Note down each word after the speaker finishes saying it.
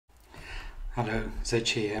Hello, Zech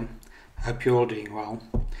here. I hope you're all doing well.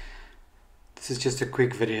 This is just a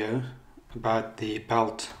quick video about the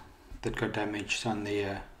belt that got damaged on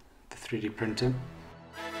the 3D printer.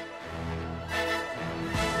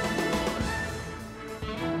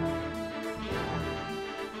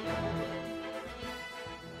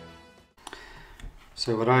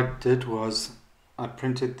 So what I did was I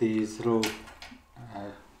printed these little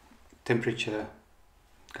temperature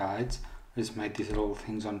guides. I just made these little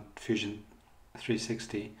things on Fusion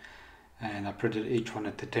 360 and I printed each one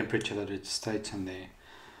at the temperature that it states in there.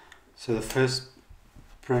 So the first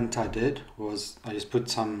print I did was I just put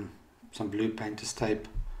some blue painter's tape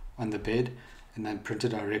on the bed and then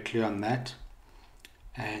printed directly on that.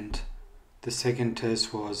 And the second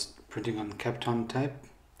test was printing on Kapton tape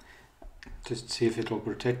just to see if it will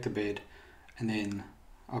protect the bed, and then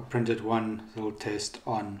I printed one little test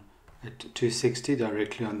on at 260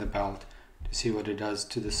 directly on the belt to see what it does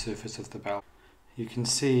to the surface of the belt. You can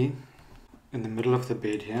see in the middle of the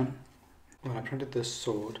bed here, when I printed this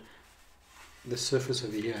sword, the surface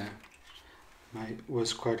over here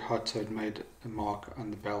was quite hot, so it made a mark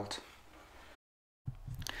on the belt.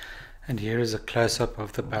 And here is a close-up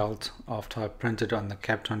of the belt after I printed on the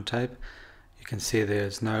Kapton tape. You can see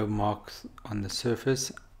there's no marks on the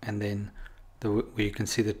surface, and then where you can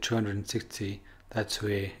see the 260, that's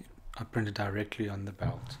where I printed directly on the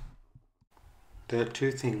belt. There are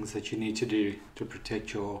two things that you need to do to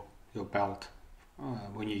protect your belt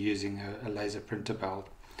when you're using a laser printer belt.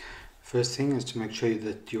 First thing is to make sure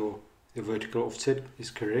that your vertical offset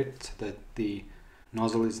is correct, so that the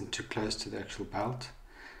nozzle isn't too close to the actual belt.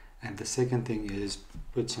 And the second thing is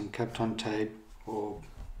put some Kapton tape or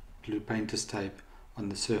blue painter's tape on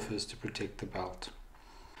the surface to protect the belt.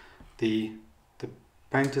 The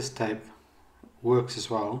painter's tape works as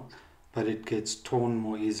well, but it gets torn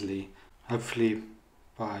more easily. Hopefully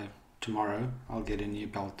by tomorrow I'll get a new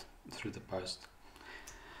belt through the post.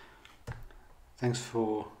 Thanks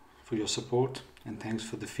for your support and thanks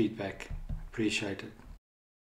for the feedback. Appreciate it.